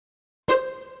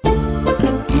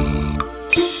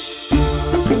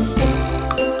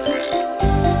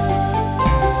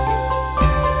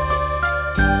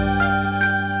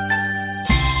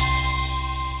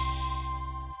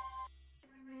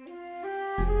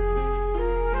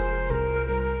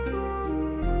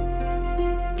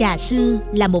Trà Sư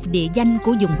là một địa danh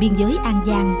của vùng biên giới An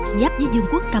Giang giáp với Vương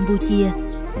quốc Campuchia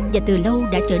và từ lâu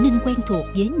đã trở nên quen thuộc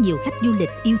với nhiều khách du lịch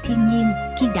yêu thiên nhiên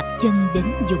khi đặt chân đến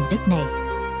vùng đất này.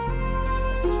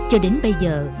 Cho đến bây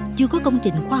giờ, chưa có công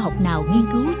trình khoa học nào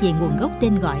nghiên cứu về nguồn gốc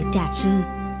tên gọi Trà Sư.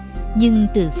 Nhưng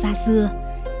từ xa xưa,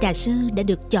 Trà Sư đã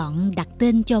được chọn đặt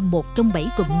tên cho một trong 7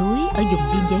 cụm núi ở vùng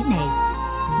biên giới này,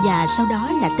 và sau đó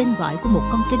là tên gọi của một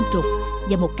con kênh trục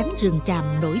và một cánh rừng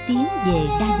tràm nổi tiếng về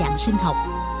đa dạng sinh học.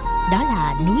 Đó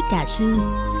là núi Trà Sư,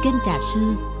 kênh Trà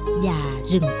Sư và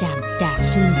rừng tràm Trà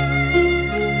Sư.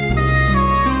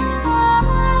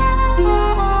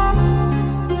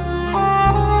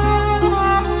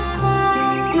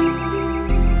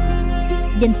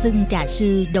 Danh xưng Trà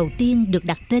Sư đầu tiên được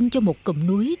đặt tên cho một cụm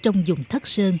núi trong vùng Thất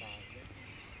Sơn.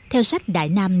 Theo sách Đại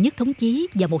Nam Nhất Thống Chí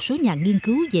và một số nhà nghiên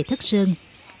cứu về Thất Sơn,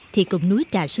 thì cụm núi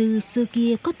Trà Sư xưa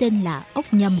kia có tên là Ốc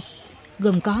Nhâm,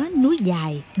 gồm có núi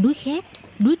Dài, núi Khét,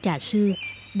 núi Trà Sư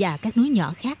và các núi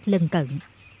nhỏ khác lân cận.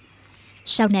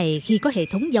 Sau này khi có hệ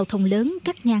thống giao thông lớn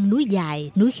cắt ngang núi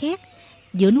Dài, núi Khét,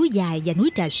 giữa núi Dài và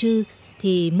núi Trà Sư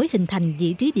thì mới hình thành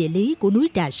vị trí địa lý của núi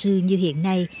Trà Sư như hiện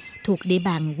nay, thuộc địa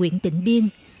bàn huyện Tịnh Biên,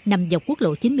 nằm dọc quốc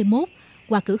lộ 91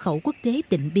 qua cửa khẩu quốc tế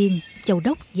Tịnh Biên, Châu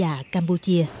Đốc và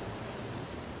Campuchia.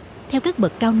 Theo các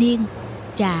bậc cao niên,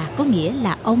 Trà có nghĩa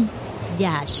là ông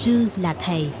và Sư là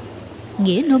thầy,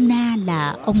 nghĩa nôm na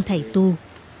là ông thầy tu.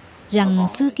 Rằng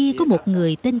xưa kia có một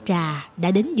người tên Trà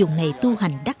đã đến vùng này tu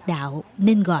hành đắc đạo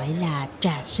nên gọi là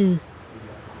Trà Sư.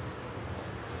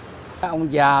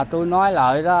 Ông già tôi nói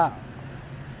lại đó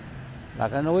là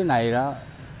cái núi này đó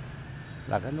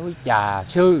là cái núi Trà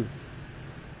Sư,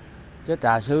 chứ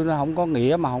Trà Sư nó không có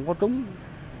nghĩa mà không có trúng.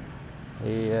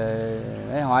 Thì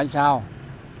để hỏi sao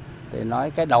thì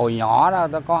nói cái đồi nhỏ đó,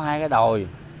 nó có hai cái đồi.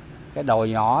 Cái đồi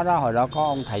nhỏ đó hồi đó có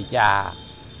ông thầy Trà.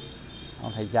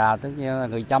 Ông thầy Trà tất nhiên là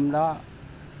người Chăm đó,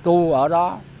 tu ở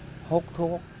đó, hút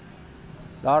thuốc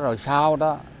đó, rồi sau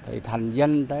đó thì thành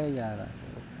danh tới giờ.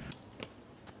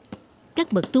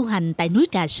 Các bậc tu hành tại núi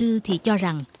Trà Sư thì cho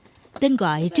rằng tên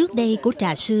gọi trước đây của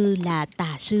Trà Sư là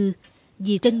Tà Sư,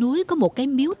 vì trên núi có một cái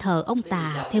miếu thờ ông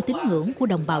Tà theo tín ngưỡng của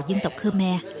đồng bào dân tộc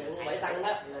Khmer.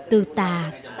 Từ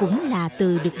Tà cũng là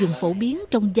từ được dùng phổ biến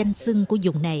trong danh xưng của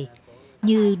vùng này,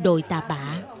 như đồi Tà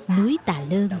Bạ, núi Tà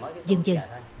Lơn, vân vân.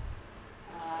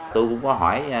 Tôi cũng có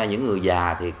hỏi những người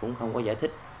già thì cũng không có giải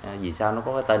thích vì sao nó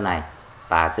có cái tên này,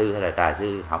 Tà Sư hay là Trà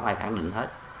Sư, không ai khẳng định hết.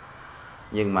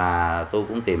 Nhưng mà tôi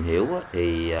cũng tìm hiểu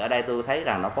thì ở đây tôi thấy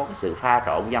rằng nó có cái sự pha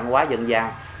trộn văn hóa dân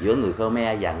gian giữa người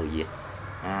Khmer và người Việt.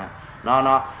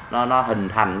 Nó hình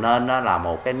thành nên nó là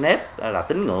một cái nếp là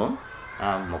tín ngưỡng,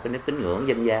 một cái nếp tín ngưỡng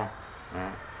dân gian.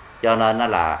 Cho nên nó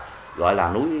là gọi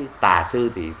là núi Tà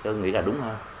Sư thì tôi nghĩ là đúng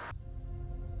hơn.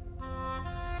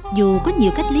 Dù có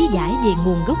nhiều cách lý giải về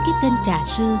nguồn gốc cái tên Trà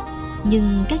Sư,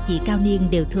 nhưng các vị cao niên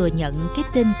đều thừa nhận cái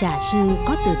tên Trà Sư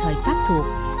có từ thời Pháp thuộc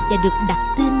và được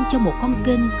đặt tên cho một con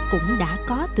kênh cũng đã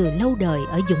có từ lâu đời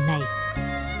ở vùng này.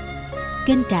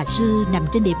 Kênh Trà Sư nằm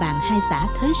trên địa bàn hai xã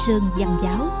Thới Sơn, Văn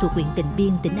Giáo thuộc huyện Tịnh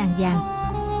Biên, tỉnh An Giang.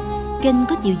 Kênh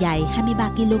có chiều dài 23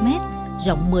 km,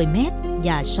 rộng 10 m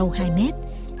và sâu 2 m,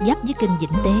 giáp với kênh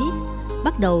Vĩnh Tế,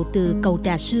 bắt đầu từ cầu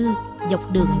Trà Sư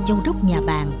dọc đường Châu Đốc Nhà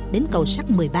Bàng đến cầu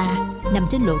sắt 13, nằm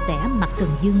trên lộ tẻ Mặt Cần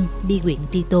Dưng đi huyện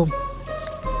Tri Tôn.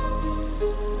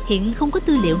 Hiện không có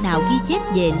tư liệu nào ghi chép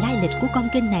về lai lịch của con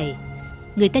kênh này.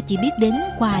 Người ta chỉ biết đến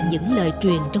qua những lời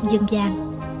truyền trong dân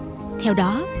gian. Theo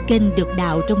đó, kênh được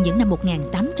đào trong những năm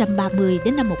 1830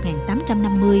 đến năm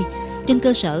 1850 trên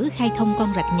cơ sở khai thông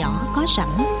con rạch nhỏ có sẵn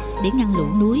để ngăn lũ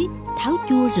núi, tháo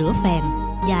chua rửa phèn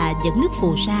và dẫn nước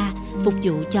phù sa phục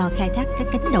vụ cho khai thác các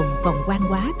cánh đồng còn hoang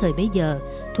hóa thời bấy giờ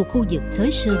thuộc khu vực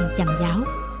Thới Sơn, Văn Giáo.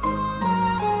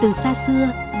 Từ xa xưa,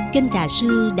 kênh Trà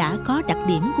Sư đã có đặc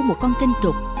điểm của một con kênh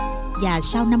trục, và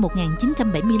sau năm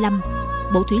 1975,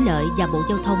 Bộ Thủy lợi và Bộ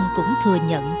Giao thông cũng thừa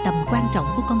nhận tầm quan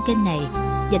trọng của con kênh này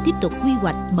và tiếp tục quy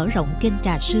hoạch mở rộng kênh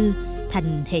Trà Sư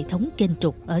thành hệ thống kênh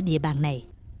trục ở địa bàn này.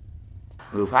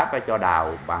 Người Pháp phải cho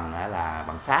đào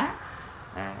bằng sá,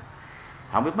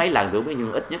 không biết mấy lần tôi biết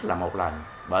nhưng ít nhất là một lần,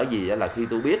 bởi vì là khi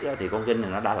tôi biết thì con kênh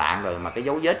này nó đã lạng rồi mà cái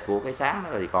dấu vết của cái sáng đó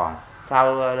thì còn.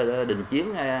 Sau đình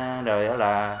chiến rồi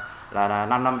là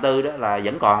năm 54 đó là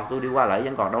vẫn còn, tôi đi qua lại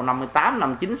vẫn còn đâu 58,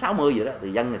 59, 60 gì đó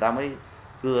thì dân người ta mới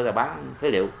cưa ra bán phế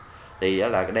liệu. Thì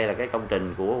là đây là cái công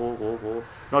trình của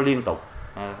nó liên tục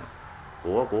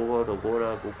của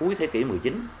cuối thế kỷ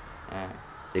 19.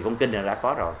 Thì con kênh này đã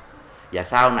có rồi. Và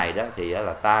sau này đó thì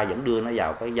là ta vẫn đưa nó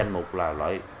vào cái danh mục là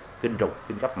loại kênh trục,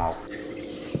 kênh cấp 1.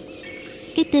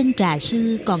 Cái tên Trà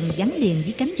Sư còn gắn liền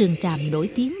với cánh rừng tràm nổi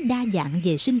tiếng đa dạng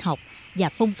về sinh học và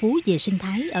phong phú về sinh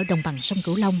thái ở đồng bằng sông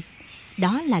Cửu Long.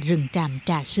 Đó là rừng tràm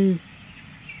Trà Sư.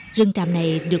 Rừng tràm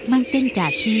này được mang tên Trà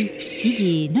Sư chỉ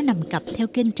vì nó nằm cặp theo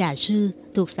kênh Trà Sư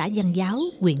thuộc xã Văn Giáo,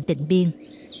 huyện Tịnh Biên.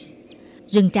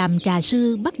 Rừng tràm Trà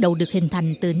Sư bắt đầu được hình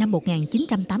thành từ năm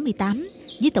 1988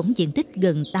 với tổng diện tích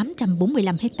gần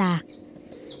 845 hectare.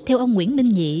 Theo ông Nguyễn Minh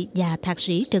Nhị và Thạc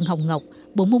sĩ Trần Hồng Ngọc,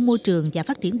 Bộ môn Môi trường và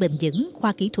Phát triển Bền vững,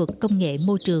 Khoa Kỹ thuật Công nghệ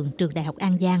Môi trường, Trường Đại học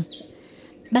An Giang.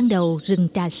 Ban đầu, rừng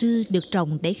Trà Sư được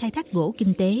trồng để khai thác gỗ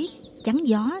kinh tế, chắn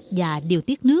gió và điều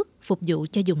tiết nước phục vụ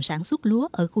cho vùng sản xuất lúa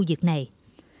ở khu vực này.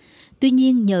 Tuy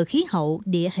nhiên, nhờ khí hậu,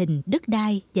 địa hình, đất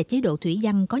đai và chế độ thủy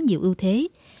văn có nhiều ưu thế,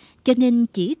 cho nên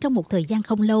chỉ trong một thời gian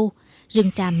không lâu,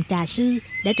 rừng tràm Trà Sư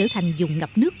đã trở thành vùng ngập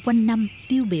nước quanh năm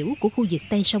tiêu biểu của khu vực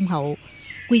Tây Sông Hậu,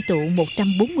 quy tụ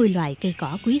 140 loài cây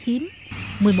cỏ quý hiếm,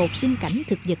 11 sinh cảnh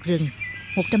thực vật rừng,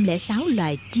 106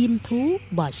 loài chim thú,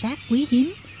 bò sát quý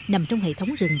hiếm nằm trong hệ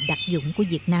thống rừng đặc dụng của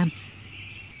Việt Nam.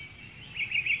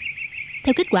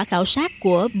 Theo kết quả khảo sát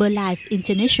của BirdLife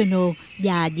International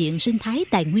và Viện Sinh thái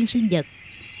Tài nguyên sinh vật,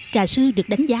 Trà Sư được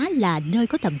đánh giá là nơi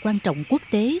có tầm quan trọng quốc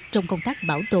tế trong công tác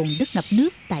bảo tồn đất ngập nước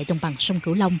tại đồng bằng sông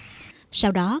Cửu Long.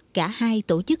 Sau đó, cả hai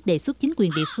tổ chức đề xuất chính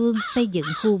quyền địa phương xây dựng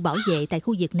khu bảo vệ tại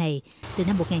khu vực này từ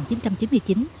năm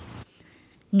 1999.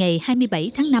 Ngày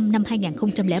 27 tháng 5 năm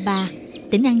 2003,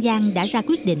 tỉnh An Giang đã ra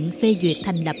quyết định phê duyệt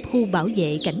thành lập khu bảo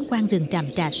vệ cảnh quan rừng tràm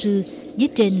Trà Sư với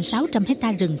trên 600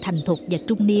 hectare rừng thành thục và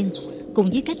trung niên,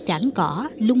 cùng với các trảng cỏ,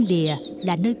 lung đìa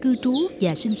là nơi cư trú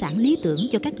và sinh sản lý tưởng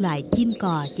cho các loài chim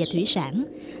cò và thủy sản,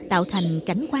 tạo thành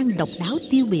cảnh quan độc đáo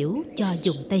tiêu biểu cho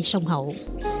vùng Tây Sông Hậu.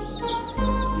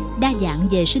 Đa dạng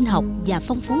về sinh học và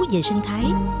phong phú về sinh thái,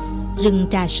 rừng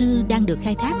Trà Sư đang được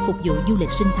khai thác phục vụ du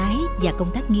lịch sinh thái và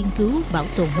công tác nghiên cứu bảo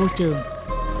tồn môi trường.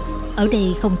 Ở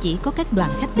đây không chỉ có các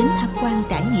đoàn khách đến tham quan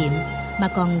trải nghiệm, mà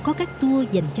còn có các tour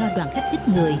dành cho đoàn khách ít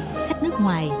người, khách nước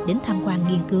ngoài đến tham quan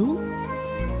nghiên cứu.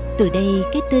 Từ đây,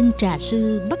 cái tên Trà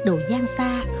Sư bắt đầu vang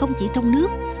xa không chỉ trong nước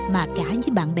mà cả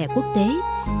với bạn bè quốc tế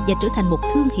và trở thành một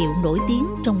thương hiệu nổi tiếng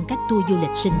trong các tour du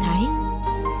lịch sinh thái.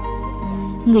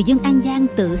 Người dân An Giang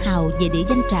tự hào về địa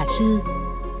danh Trà Sư.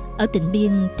 Ở Tịnh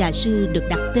Biên, Trà Sư được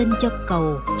đặt tên cho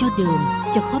cầu, cho đường,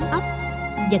 cho khóm ấp,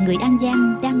 và người An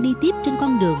Giang đang đi tiếp trên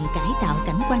con đường cải tạo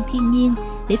cảnh quan thiên nhiên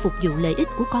để phục vụ lợi ích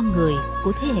của con người,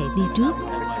 của thế hệ đi trước.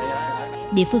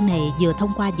 Địa phương này vừa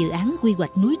thông qua dự án quy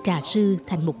hoạch núi Trà Sư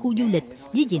thành một khu du lịch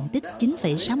với diện tích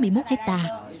 9,61 hectare,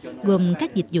 gồm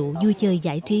các dịch vụ vui chơi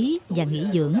giải trí và nghỉ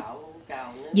dưỡng.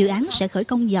 Dự án sẽ khởi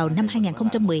công vào năm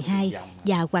 2012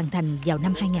 và hoàn thành vào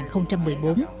năm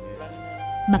 2014.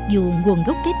 Mặc dù nguồn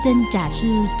gốc cái tên Trà Sư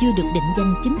chưa được định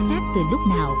danh chính xác từ lúc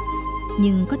nào,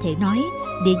 nhưng có thể nói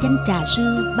địa danh Trà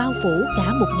Sư bao phủ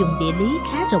cả một vùng địa lý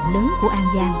khá rộng lớn của An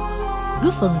Giang,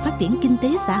 góp phần phát triển kinh tế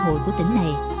xã hội của tỉnh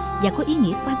này và có ý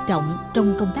nghĩa quan trọng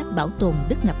trong công tác bảo tồn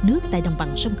đất ngập nước tại đồng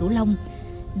bằng sông Cửu Long.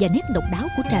 Và nét độc đáo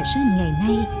của Trà Sư ngày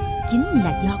nay chính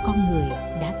là do con người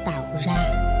đã tạo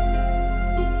ra.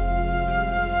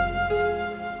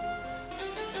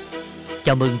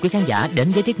 Chào mừng quý khán giả đến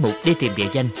với tiết mục Đi tìm địa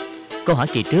danh. Câu hỏi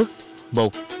kỳ trước: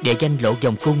 1. Địa danh Lộ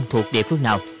Vòng Cung thuộc địa phương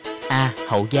nào? A.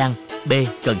 Hậu Giang, B.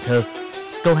 Cần Thơ.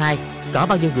 Câu 2. Có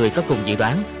bao nhiêu người có cùng dự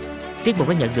đoán? Tiết mục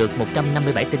đã nhận được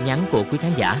 157 tin nhắn của quý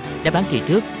khán giả. Đáp án kỳ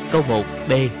trước: câu 1,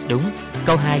 B đúng.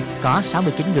 Câu 2 có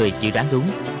 69 người dự đoán đúng.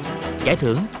 Giải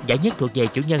thưởng giải nhất thuộc về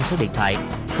chủ nhân số điện thoại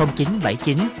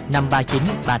 0979 539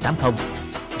 380.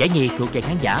 Giải nhì thuộc về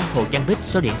khán giả Hồ Văn Bích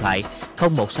số điện thoại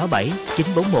 0167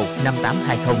 941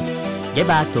 5820. Giải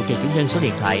ba thuộc về chủ nhân số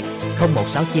điện thoại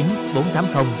 0169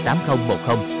 480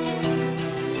 8010.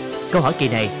 Câu hỏi kỳ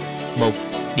này: 1.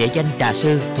 Địa danh Trà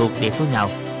Sư thuộc địa phương nào?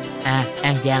 A.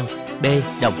 An Giang, B.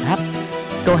 Đồng Tháp.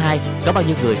 Câu 2. Có bao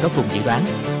nhiêu người có cùng dự đoán?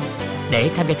 Để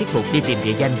tham gia tiết mục Đi tìm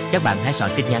địa danh, các bạn hãy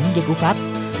soạn tin nhắn với cú pháp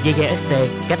GGST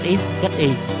cách X cách Y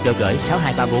rồi gửi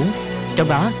 6234. Trong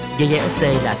đó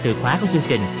GGST là từ khóa của chương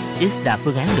trình, X là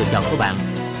phương án lựa chọn của bạn,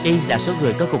 Y là số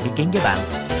người có cùng ý kiến với bạn.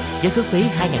 Với cước phí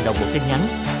 2.000 đồng một tin nhắn,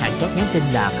 hạn chót nhắn tin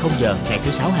là 0 giờ ngày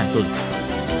thứ 6 hàng tuần.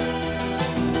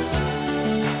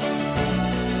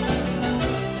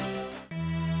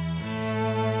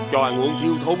 Cho ăn uống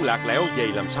thiếu thốn lạc lẽo vậy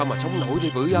làm sao mà sống nổi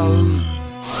đây Bưởi ơi.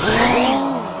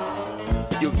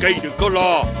 Vườn cây đừng có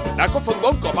lo, đã có phân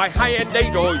bón cò bài 2N đây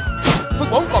rồi.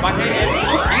 Phân bón cò bài 2N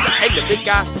không chỉ là NPK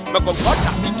mà còn có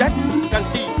đạm nitrat,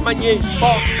 canxi, magie,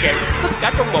 bo, kẽm tất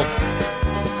cả trong một.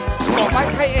 Cò bài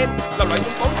 2N là loại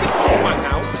phân bón chất lượng hoàn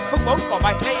hảo. Phân bón cò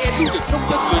bài 2N luôn được nông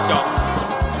dân lựa chọn.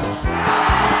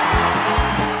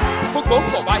 Phân bón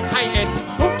cò bài 2N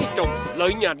tốt cho trồng,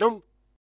 lợi nhà nông.